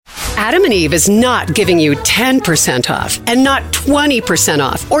Adam and Eve is not giving you 10% off and not 20%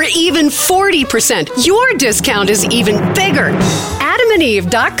 off or even 40%. Your discount is even bigger.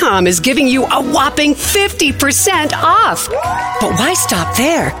 AdamandEve.com is giving you a whopping 50% off. But why stop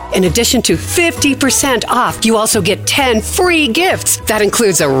there? In addition to 50% off, you also get 10 free gifts. That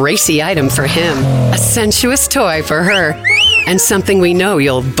includes a racy item for him, a sensuous toy for her, and something we know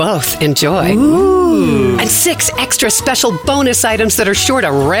you'll both enjoy. Ooh. And 6 extra special bonus items that are sure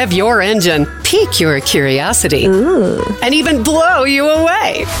to rev your engine, pique your curiosity, and even blow you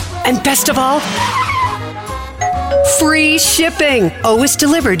away. And best of all, free shipping. Always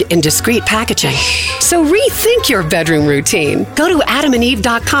delivered in discreet packaging. So rethink your bedroom routine. Go to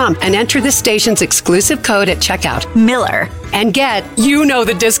adamandeve.com and enter the station's exclusive code at checkout, Miller, and get, you know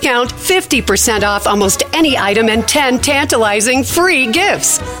the discount, 50% off almost any item and 10 tantalizing free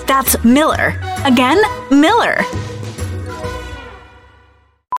gifts. That's Miller. Again, Miller.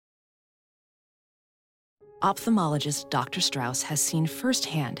 Ophthalmologist Dr. Strauss has seen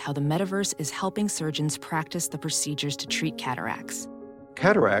firsthand how the metaverse is helping surgeons practice the procedures to treat cataracts.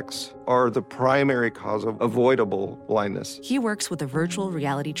 Cataracts are the primary cause of avoidable blindness. He works with a virtual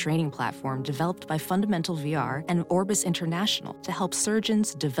reality training platform developed by Fundamental VR and Orbis International to help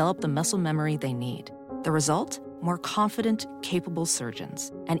surgeons develop the muscle memory they need. The result? More confident, capable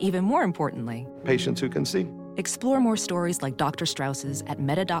surgeons. And even more importantly, patients who can see. Explore more stories like Dr. Strauss's at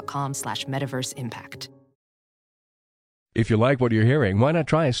meta.com/metaverseimpact. If you like what you're hearing, why not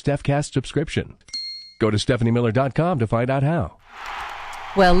try a StephCast subscription? Go to StephanieMiller.com to find out how.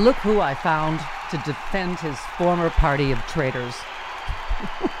 Well, look who I found to defend his former party of traitors.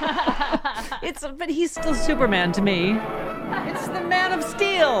 But he's still Superman to me. It's the Man of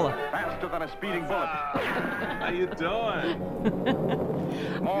Steel. Faster than a speeding bullet. How you doing?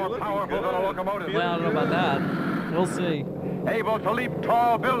 More powerful than a locomotive. Well, I don't know about that. We'll see. Able to leap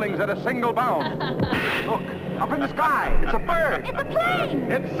tall buildings at a single bound. Look, up in the sky. It's a bird. It's a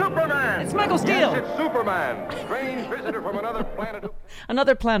plane. It's Superman. It's Michael Steele. Yes, it's Superman. Strange visitor from another planet.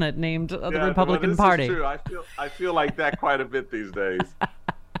 Another planet named the Republican Party. Is true. I feel like that quite a bit these days.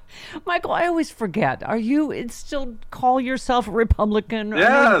 Michael, I always forget. Are you still call yourself a Republican?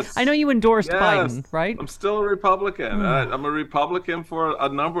 Yes. I know you endorsed Biden, right? I'm still a Republican. I'm a Republican for a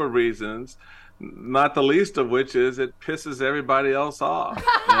number of reasons, not the least of which is it pisses everybody else off.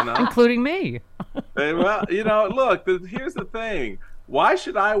 You know? Including me. Well, look, here's the thing. Why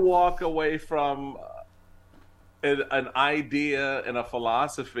should I walk away from an idea and a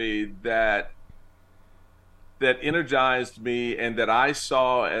philosophy that energized me and that I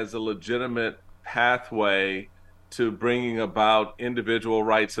saw as a legitimate pathway to bringing about individual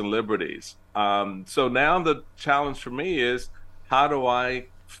rights and liberties? So now the challenge for me is, how do I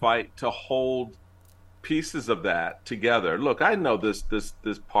fight to hold pieces of that together? Look, I know this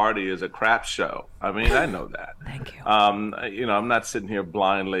party is a crap show. I mean, I know that. Thank you. I'm not sitting here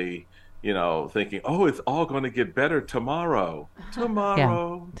blindly thinking, oh, it's all going to get better tomorrow.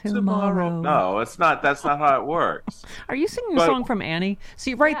 Tomorrow. No, it's not. That's not how it works. Are you singing a song from Annie?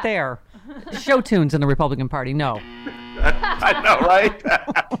 See, right there. Show tunes in the Republican Party. No. I know, right?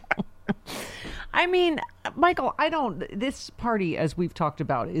 I mean, Michael, this party, as we've talked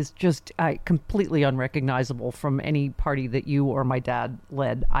about, is just completely unrecognizable from any party that you or my dad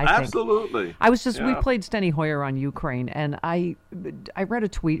led, I think. Absolutely. We played Steny Hoyer on Ukraine, and I read a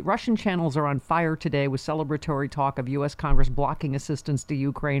tweet. Russian channels are on fire today with celebratory talk of U.S. Congress blocking assistance to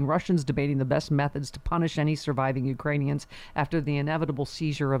Ukraine. Russians debating the best methods to punish any surviving Ukrainians after the inevitable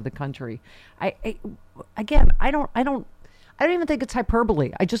seizure of the country. I don't even think it's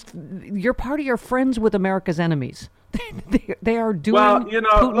hyperbole. Your party are friends with America's enemies. They are doing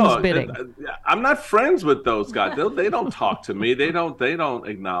Putin's bidding. I'm not friends with those guys. They don't talk to me. They don't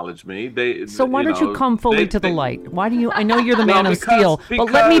acknowledge me. So why don't you come fully to the light? Why do you? I know you're the Man of Steel,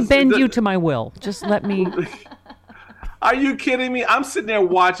 but let me bend you to my will. Just let me. Are you kidding me? I'm sitting there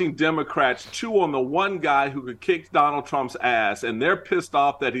watching Democrats chew on the one guy who could kick Donald Trump's ass, and they're pissed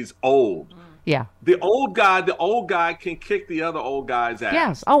off that he's old. Yeah. The old guy can kick the other old guy's ass.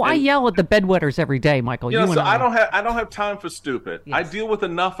 Yes. Oh, I yell at the bedwetters every day, Michael. I don't have time for stupid. Yes. I deal with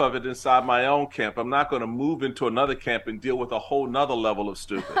enough of it inside my own camp. I'm not going to move into another camp and deal with a whole nother level of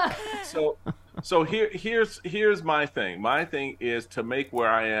stupid. So here's my thing. My thing is to make where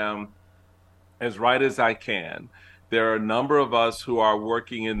I am as right as I can. There are a number of us who are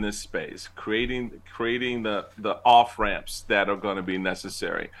working in this space, creating the off-ramps that are going to be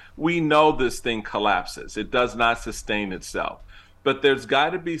necessary. We know this thing collapses. It does not sustain itself. But there's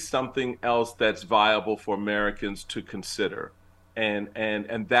got to be something else that's viable for Americans to consider.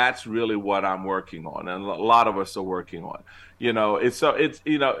 And that's really what I'm working on, and a lot of us are working on. You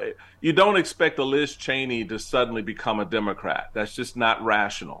don't expect a Liz Cheney to suddenly become a Democrat. That's just not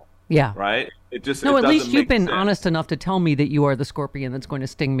rational. Yeah. Right? At least you've been honest enough to tell me that you are the scorpion that's going to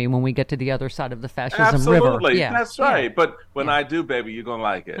sting me when we get to the other side of the fascism river. Absolutely. Yeah. That's right. Yeah. But when I do, baby, you're going to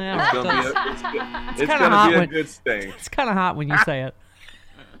like it. Yeah. It's going to be a good sting. It's kind of hot when you say it.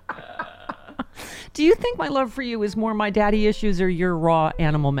 Do you think my love for you is more my daddy issues or your raw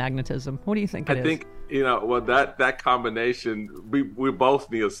animal magnetism? What do you think it is? I think, that combination, we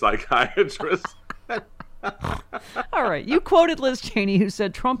both need a psychiatrist. All right. You quoted Liz Cheney, who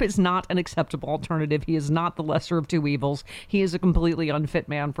said Trump is not an acceptable alternative. He is not the lesser of two evils. He is a completely unfit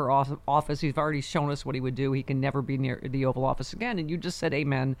man for office. He's already shown us what he would do. He can never be near the Oval Office again. And you just said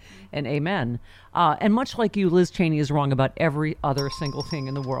amen and amen. And much like you, Liz Cheney is wrong about every other single thing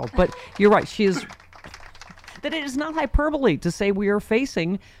in the world. But you're right. She is... that it is not hyperbole to say we are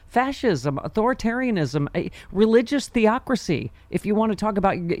facing fascism, authoritarianism, a religious theocracy. If you want to talk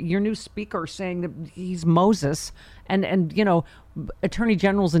about your new speaker saying that he's Moses, and attorney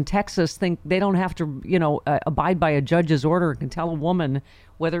generals in Texas think they don't have to, abide by a judge's order and can tell a woman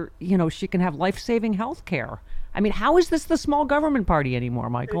whether, she can have life-saving health care. I mean, how is this the small government party anymore,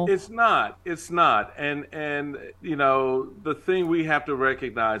 Michael? It's not. And the thing we have to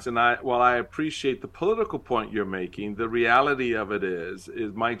recognize, and while I appreciate the political point you're making, the reality of it is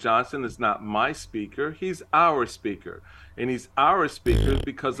Mike Johnson is not my speaker. He's our speaker. And he's our speaker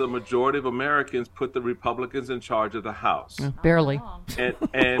because the majority of Americans put the Republicans in charge of the House. Barely.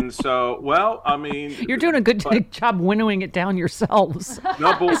 And so, well, I mean... You're doing a good job winnowing it down yourselves.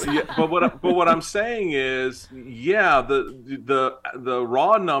 No, but what I'm saying is, the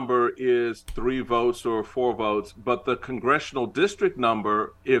raw number is 3 votes or 4 votes, but the congressional district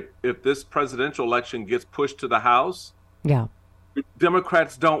number, if this presidential election gets pushed to the House,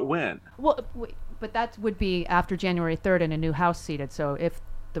 Democrats don't win. Well, wait. But that would be after January 3rd and a new House seated. So if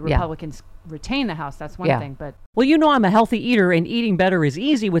the Republicans retain the House, that's one thing. But well, I'm a healthy eater, and eating better is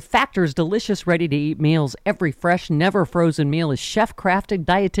easy with Factor's delicious, ready-to-eat meals. Every fresh, never frozen meal is chef-crafted,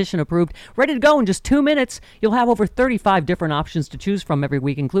 dietitian-approved, ready to go in just 2 minutes. You'll have over 35 different options to choose from every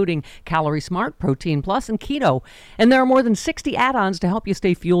week, including Calorie Smart, Protein Plus, and Keto. And there are more than 60 add-ons to help you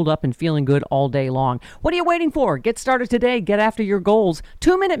stay fueled up and feeling good all day long. What are you waiting for? Get started today. Get after your goals.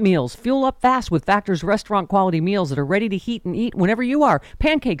 2-minute meals. Fuel up fast with Factor's restaurant-quality meals that are ready to heat and eat whenever you are.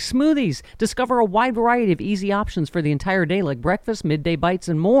 Pancakes, smoothies. Discover a wide variety of easy options for the entire day, like breakfast, midday bites,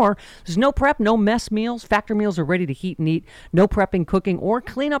 and more. There's no prep, no mess meals. Factor meals are ready to heat and eat. No prepping, cooking, or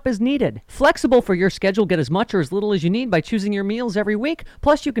cleanup is needed. Flexible for your schedule. Get as much or as little as you need by choosing your meals every week.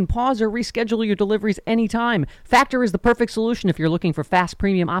 Plus, you can pause or reschedule your deliveries anytime. Factor is the perfect solution if you're looking for fast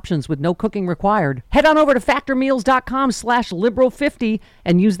premium options with no cooking required. Head on over to factormeals.com/liberal50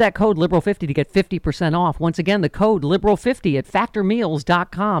 and use that code liberal50 to get 50% off. Once again, the code liberal50 at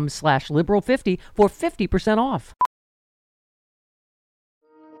factormeals.com/liberal50 for 50% off.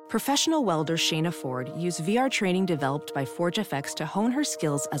 Professional welder Shayna Ford used VR training developed by ForgeFX to hone her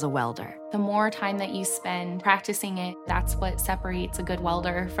skills as a welder. The more time that you spend practicing it, that's what separates a good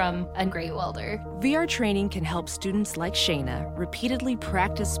welder from a great welder. VR training can help students like Shayna repeatedly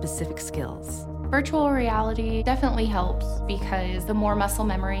practice specific skills. Virtual reality definitely helps because the more muscle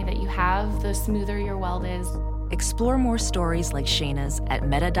memory that you have, the smoother your weld is. Explore more stories like Shayna's at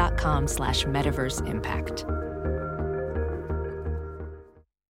meta.com/metaverseimpact.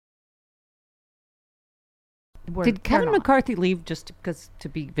 Did Kevin McCarthy leave just to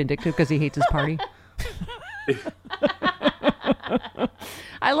be vindictive because he hates his party?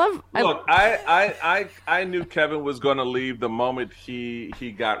 Look, I knew Kevin was going to leave the moment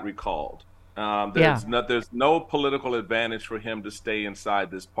he got recalled. There's no political advantage for him to stay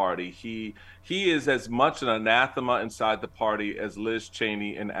inside this party. He is as much an anathema inside the party as Liz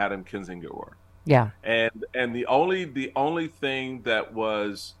Cheney and Adam Kinzinger were. Yeah. And the only thing that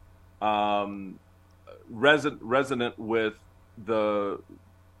was resonant with the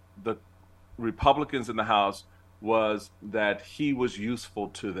Republicans in the House was that he was useful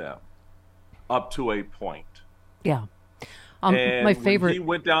to them up to a point. Yeah. And my favorite. When he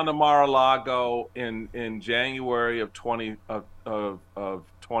went down to Mar-a-Lago in January of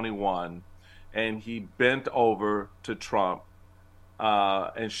 21, and he bent over to Trump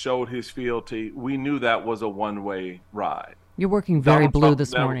and showed his fealty. We knew that was a one-way ride. You're working very blue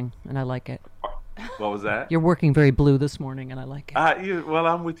this morning, and I like it. What was that? You're working very blue this morning, and I like it. Well,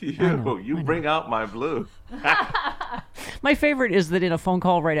 I'm with you. You bring out my blue. My favorite is that in a phone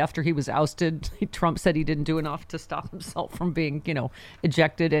call right after he was ousted, Trump said he didn't do enough to stop himself from being,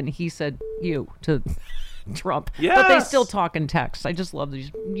 ejected, and he said, "You," to Trump. Yes. But they still talk in text. I just love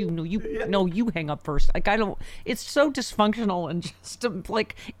these. You hang up first. Like, I don't. It's so dysfunctional and just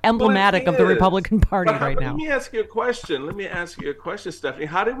like emblematic of the Republican Party right now. Let me ask you a question, Stephanie.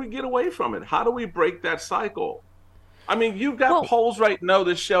 How did we get away from it? How do we break that cycle? I mean, you've got polls right now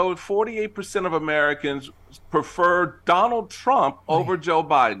that show 48% of Americans prefer Donald Trump over Joe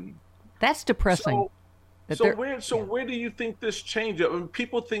Biden. That's depressing. Where do you think this changes? I mean,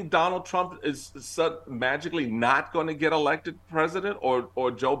 people think Donald Trump is magically not going to get elected president,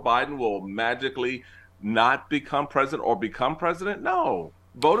 or Joe Biden will magically not become president or become president. No,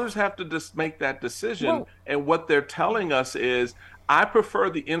 voters have to just make that decision. And what they're telling us is, I prefer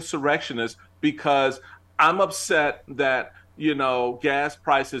the insurrectionists because I'm upset that, gas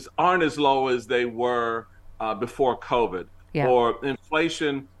prices aren't as low as they were before COVID. Yeah. Or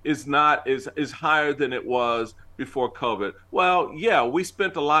inflation is higher than it was before COVID. Well, yeah, we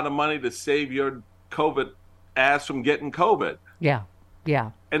spent a lot of money to save your COVID ass from getting COVID. Yeah.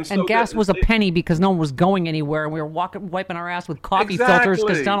 Yeah. And gas was a penny because no one was going anywhere, and we were wiping our ass with coffee filters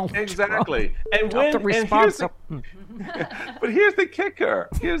because Donald Trump. But here's the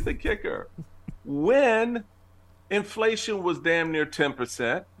kicker. When inflation was damn near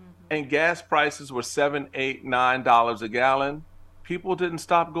 10%, and gas prices were $7, $8, $9 a gallon, people didn't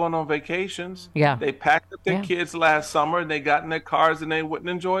stop going on vacations. Yeah. They packed up their kids last summer, and they got in their cars, and they wouldn't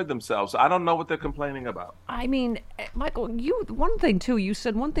enjoy themselves. So I don't know what they're complaining about. I mean, Michael, one thing, too, you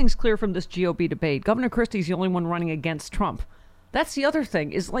said one thing's clear from this GOP debate. Governor Christie's the only one running against Trump. That's the other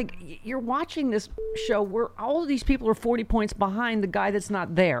thing, is like, you're watching this show where all of these people are 40 points behind the guy that's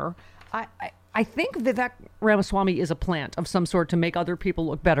not there. I think Vivek Ramaswamy is a plant of some sort to make other people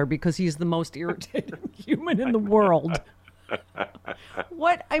look better because he's the most irritating human in the world.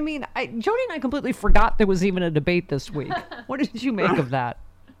 Jody and I completely forgot there was even a debate this week. What did you make of that?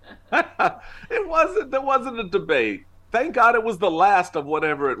 There wasn't a debate. Thank God it was the last of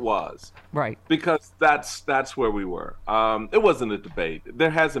whatever it was. Right. Because that's where we were. It wasn't a debate.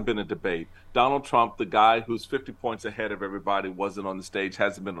 There hasn't been a debate. Donald Trump, the guy who's 50 points ahead of everybody, wasn't on the stage,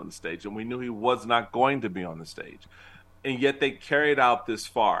 hasn't been on the stage. And we knew he was not going to be on the stage. And yet they carried out this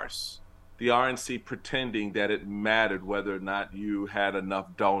farce. The RNC pretending that it mattered whether or not you had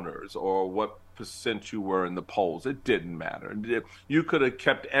enough donors or what percent you were in the polls. It didn't matter. You could have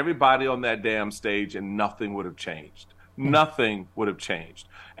kept everybody on that damn stage and nothing would have changed. Nothing would have changed.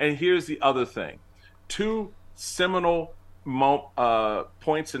 And here's the other thing. Two seminal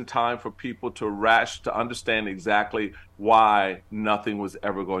points in time for people to understand exactly why nothing was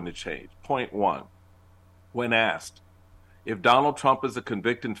ever going to change. Point one, when asked, if Donald Trump is a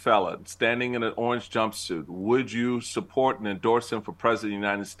convicted felon standing in an orange jumpsuit, would you support and endorse him for president of the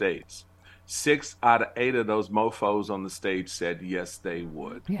United States? 6 out of 8 of those mofos on the stage said yes, they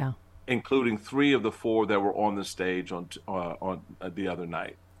would. Yeah. Including 3 of the 4 that were on the stage on the other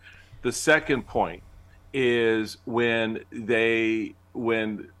night. The second point is when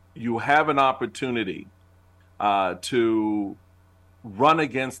you have an opportunity to run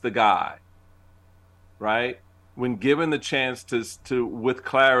against the guy, right? When given the chance to with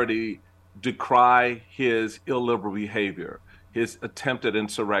clarity, decry his illiberal behavior, his attempted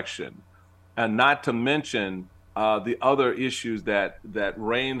insurrection, and not to mention the other issues that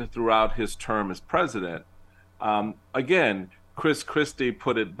reigned throughout his term as president. Again, Chris Christie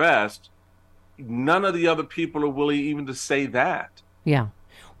put it best. None of the other people are willing even to say that. Yeah.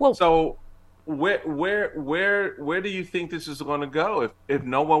 Well, so where do you think this is going to go if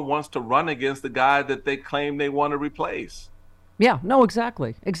no one wants to run against the guy that they claim they want to replace? Yeah, no,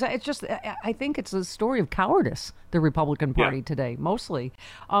 exactly. It's just, I think it's a story of cowardice, the Republican Party today, mostly.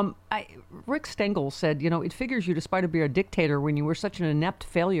 Rick Stengel said, it figures you despite being a dictator when you were such an inept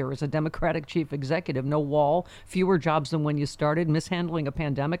failure as a Democratic chief executive. No wall, fewer jobs than when you started, mishandling a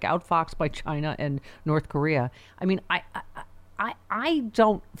pandemic, outfoxed by China and North Korea. I mean, I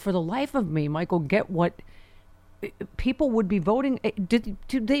don't, for the life of me, Michael, get what people would be voting. Do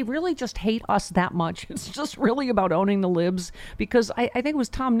they really just hate us that much? It's just really about owning the libs? Because I think it was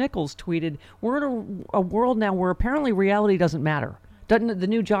Tom Nichols tweeted, we're in a world now where apparently reality doesn't matter. Doesn't the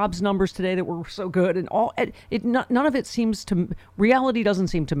new jobs numbers today that were so good and all none of it seems to, reality doesn't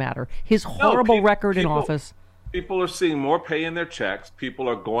seem to matter. His horrible record in office. People are seeing more pay in their checks. People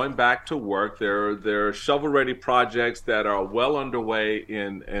are going back to work. There are shovel-ready projects that are well underway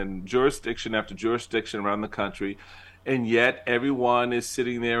in jurisdiction after jurisdiction around the country, and yet everyone is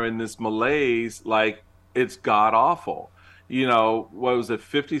sitting there in this malaise like it's god-awful. What was it,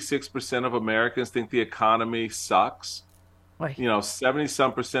 56% of Americans think the economy sucks. Right.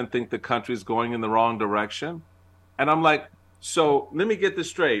 70-some% think the country's going in the wrong direction. And I'm like, so let me get this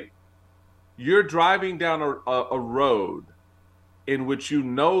straight. you're driving down a road in which you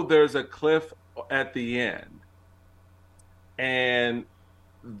know there's a cliff at the end, and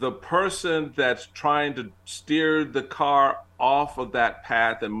the person that's trying to steer the car off of that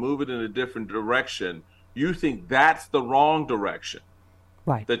path and move it in a different direction, you think that's the wrong direction.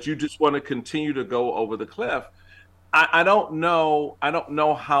 Right. That you just want to continue to go over the cliff. I don't know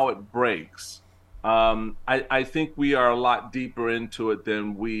how it breaks. I think we are a lot deeper into it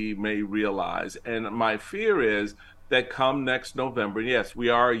than we may realize. And my fear is that come next November, yes, we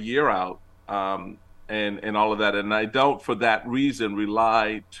are a year out, and all of that. And I don't, for that reason,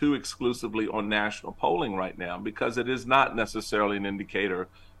 rely too exclusively on national polling right now, because it is not necessarily an indicator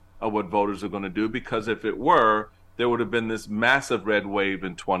of what voters are going to do. Because if it were, there would have been this massive red wave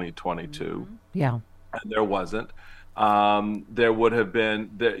in 2022. Mm-hmm. Yeah. And there wasn't. There would have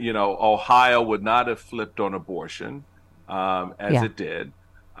been, Ohio would not have flipped on abortion as it did.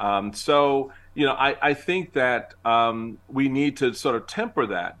 So, I think that we need to sort of temper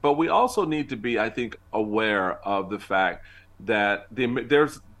that. But we also need to be, I think, aware of the fact that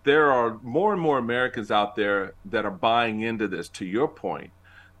there are more and more Americans out there that are buying into this, to your point,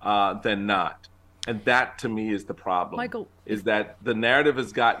 than not. And that, to me, is the problem. Michael, is that the narrative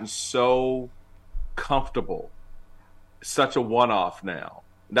has gotten so comfortable, such a one-off now.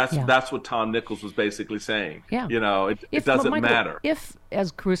 That's what Tom Nichols was basically saying. Yeah. It doesn't matter. If,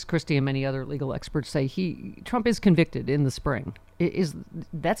 as Chris Christie and many other legal experts say, Trump is convicted in the spring,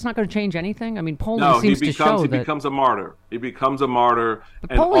 that's not going to change anything? I mean, polling seems to show that... he becomes a martyr. He becomes a martyr.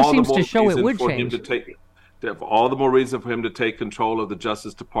 But polling seems to show it would change. All the more reason for him to take control of the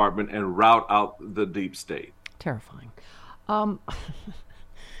Justice Department and rout out the deep state. Terrifying. Can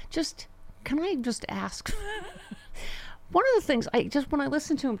I just ask... One of the things, when I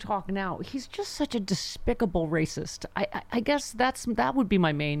listen to him talk now, he's just such a despicable racist. I guess that would be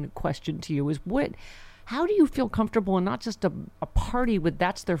my main question to you is how do you feel comfortable in not just a party with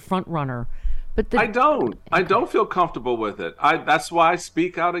that's their front runner, but I don't feel comfortable with it. That's why I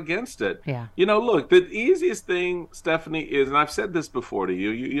speak out against it. Yeah. Look, the easiest thing, Stephanie, is, and I've said this before to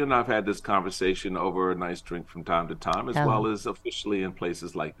you, you and I've had this conversation over a nice drink from time to time, as well as officially in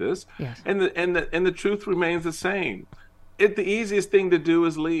places like this. Yes. And the truth remains the same. The easiest thing to do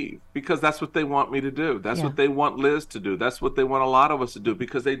is leave, because that's what they want me to do. That's what they want Liz to do. That's what they want a lot of us to do,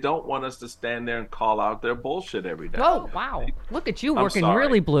 because they don't want us to stand there and call out their bullshit every day. Oh, wow. Look at you working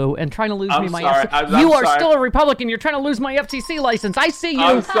really blue and trying to lose me my FCC. You are still a Republican. You're trying to lose my FCC license. I see you.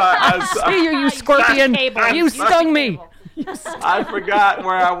 I see you, you scorpion. You stung me. I forgot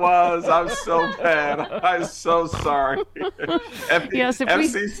where I was. I'm so bad. I'm so sorry.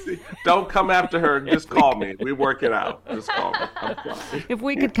 FCC, don't come after her. Just call me. We work it out. Just call me. I'm sorry. If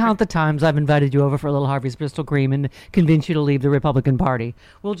we could count the times I've invited you over for a little Harvey's Bristol Cream and convince you to leave the Republican Party,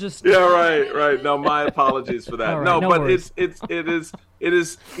 we'll just... Yeah, right. No, my apologies for that. Right, no, but worries. it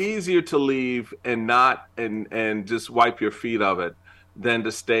is easier to leave and not and just wipe your feet of it than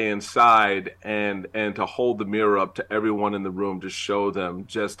to stay inside and to hold the mirror up to everyone in the room to show them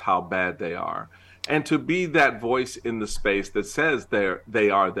just how bad they are, and to be that voice in the space that says they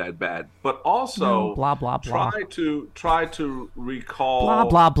are that bad, but also blah blah blah. Try to recall blah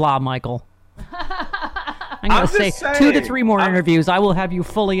blah blah. Michael, I'm going to say 2 to 3 more interviews. I will have you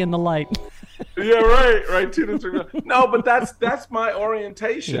fully in the light. Yeah, right. 2 to 3. No, but that's my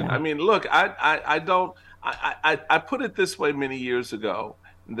orientation. Yeah. I mean, look, I put it this way many years ago,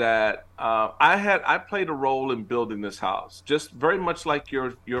 that I played a role in building this house, just very much like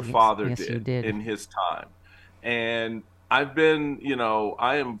your father did in his time. And I've been,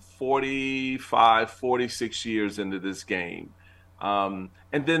 I am 46 years into this game. And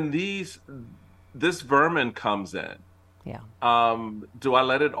then this vermin comes in. Yeah. Do I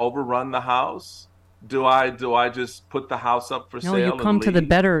let it overrun the house? Do I just put the house up for sale? No, you come and to the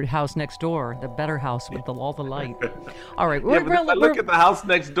better house next door, the better house with all the light. All right. But if I look at the house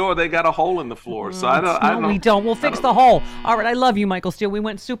next door, they got a hole in the floor. So I don't. No, we don't. We'll fix the hole. All right. I love you, Michael Steele. We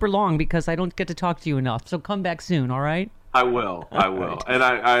went super long because I don't get to talk to you enough. So come back soon. All right. I will. Right. And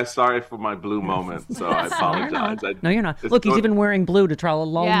I'm sorry for my blue moment. So I apologize. No, you're not. Look, he's even wearing blue to try to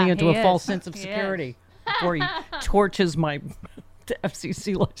lull me into a false sense of security before he torches my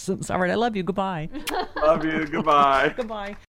FCC license. All right, I love you. Goodbye. Love you. Goodbye. Goodbye.